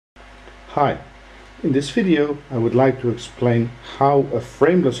Hi, in this video I would like to explain how a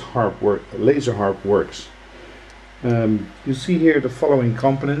frameless laser harp works. You see here the following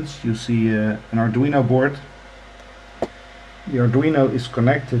components. You see an Arduino board. The Arduino is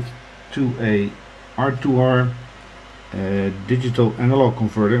connected to a R2R digital analog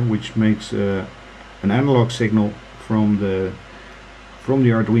converter, which makes an analog signal from the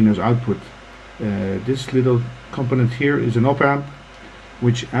Arduino's output. This little component here is an opamp,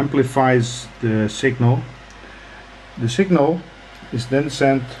 which amplifies the signal. The signal is then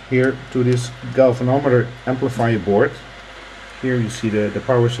sent here to this galvanometer amplifier board. Here you see the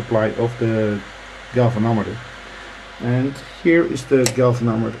power supply of the galvanometer. And here is the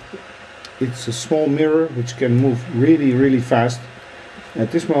galvanometer. It's a small mirror which can move really fast.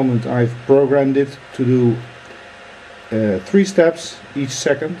 At this moment I've programmed it to do 3 steps each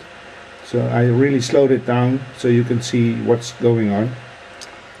second. So I really slowed it down so you can see what's going on.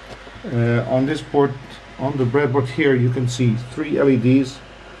 On this board, on the breadboard here, you can see 3 LEDs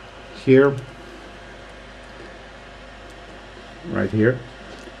here, right here,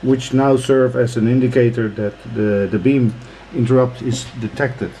 which now serve as an indicator that the beam interrupt is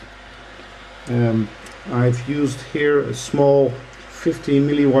detected. I've used here a small 50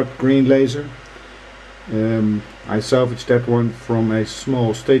 milliwatt green laser. I salvaged that one from a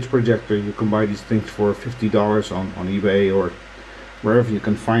small stage projector. You can buy these things for $50 on eBay or wherever you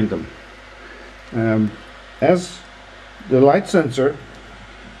can find them. As the light sensor,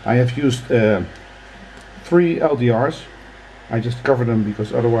 I have used 3 LDRs. I just cover them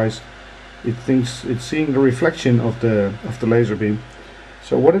because otherwise it thinks it's seeing the reflection of the laser beam.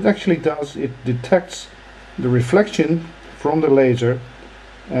 So what it actually does, it detects the reflection from the laser,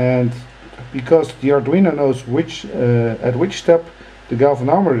 and because the Arduino knows at which step the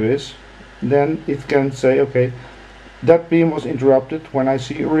galvanometer is, then it can say, okay, that beam was interrupted when I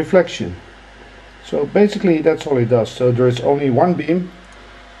see a reflection. So basically that's all it does. So there is only one beam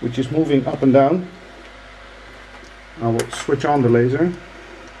which is moving up and down. I will switch on the laser.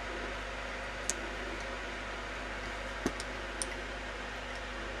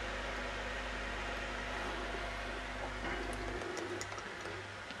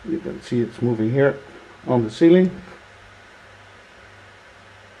 You can see it's moving here on the ceiling.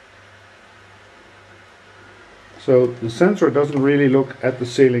 So the sensor doesn't really look at the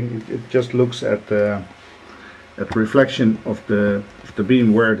ceiling, it just looks at the reflection of the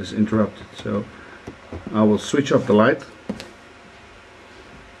beam where it is interrupted. So I will switch off the light.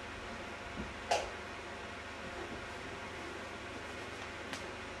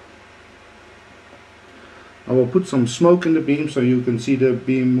 I will put some smoke in the beam so you can see the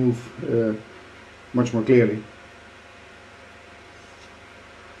beam move much more clearly.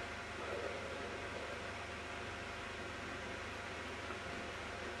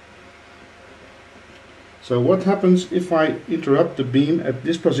 So what happens if I interrupt the beam at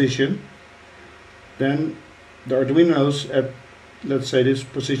this position? Then the Arduino knows at, let's say, this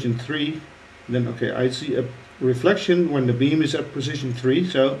position 3, then okay, I see a reflection when the beam is at position 3,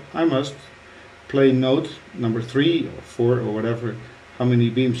 so I must play note number 3 or 4 or whatever, how many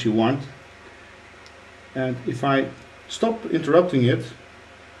beams you want. And if I stop interrupting it,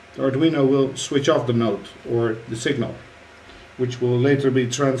 the Arduino will switch off the note or the signal, which will later be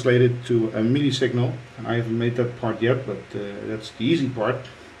translated to a MIDI signal. I haven't made that part yet, but that's the easy part.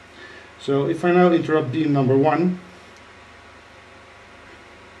 So if I now interrupt beam number 1,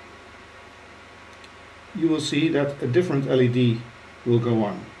 you will see that a different LED will go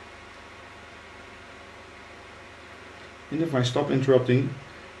on. And if I stop interrupting,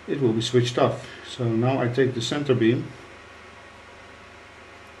 it will be switched off. So now I take the center beam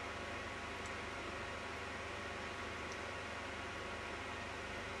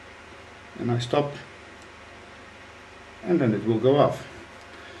and I stop, and then it will go off.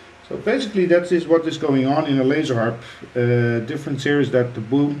 So basically that is what is going on in a laser harp. Difference here is that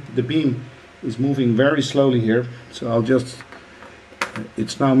the beam is moving very slowly here. So I'll just,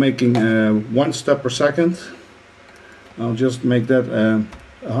 it's now making 1 step per second. I'll just make that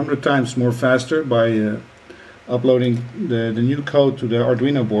 100 times more faster by uploading the new code to the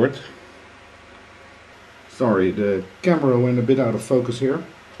Arduino board. Sorry, the camera went a bit out of focus here.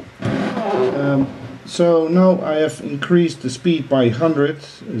 So now I have increased the speed by 100.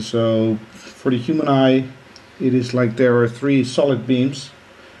 So for the human eye it is like there are 3 solid beams,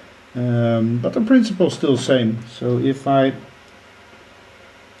 but the principle is still the same. So if I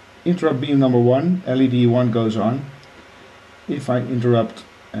interrupt beam number 1, LED 1 goes on. If I interrupt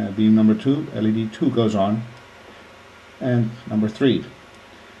beam number 2, LED 2 goes on, and number 3.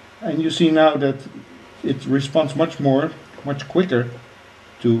 And you see now that it responds much quicker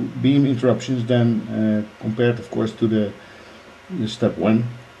to beam interruptions than compared, of course, to the step 1,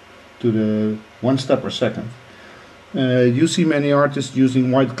 to the 1 step per second. You see many artists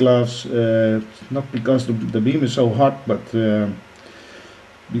using white gloves, not because the beam is so hot, but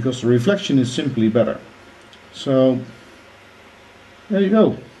because the reflection is simply better. So there you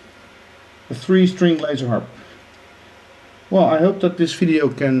go, a 3-string laser harp. Well, I hope that this video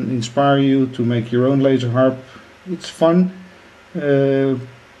can inspire you to make your own laser harp. It's fun. Well,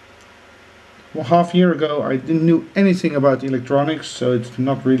 half a year ago I didn't know anything about electronics, so it's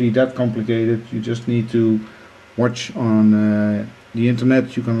not really that complicated. You just need to watch on the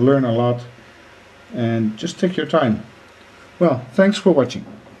internet. You can learn a lot, and just take your time. Well, thanks for watching.